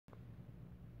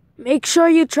Make sure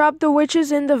you trap the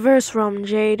witches in the verse realm,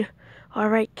 Jade.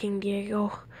 Alright, King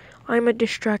Diego. I'ma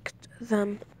distract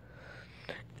them.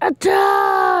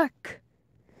 Attack!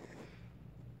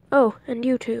 Oh, and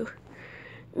you too.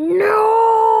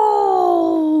 No!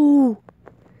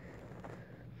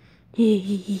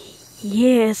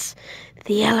 Yes,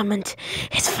 the element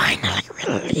is finally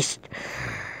released.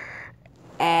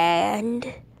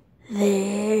 And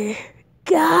they're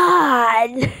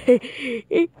gone.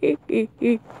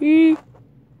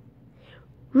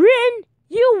 Rin,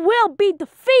 you will be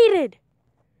defeated.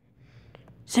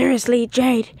 Seriously,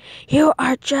 Jade, you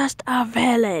are just a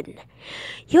villain.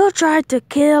 You tried to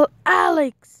kill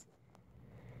Alex.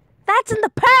 That's in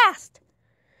the past.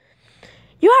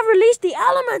 You have released the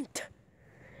element.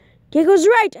 Diego's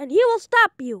right, and he will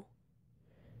stop you.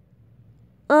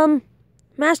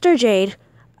 Master Jade,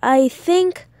 I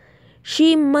think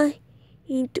she might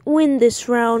win this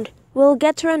round. We'll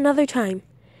get her another time.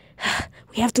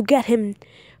 We have to get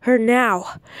her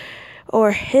now.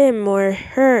 Or him, or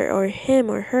her, or him,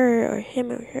 or her, or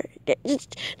him, or her.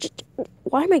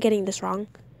 Why am I getting this wrong?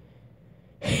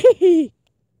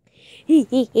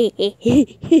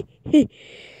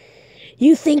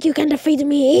 You think you can defeat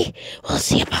me? We'll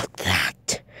see about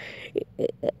that.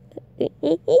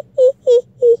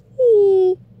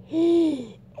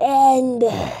 And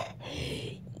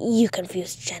you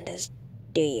confuse genders,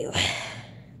 do you?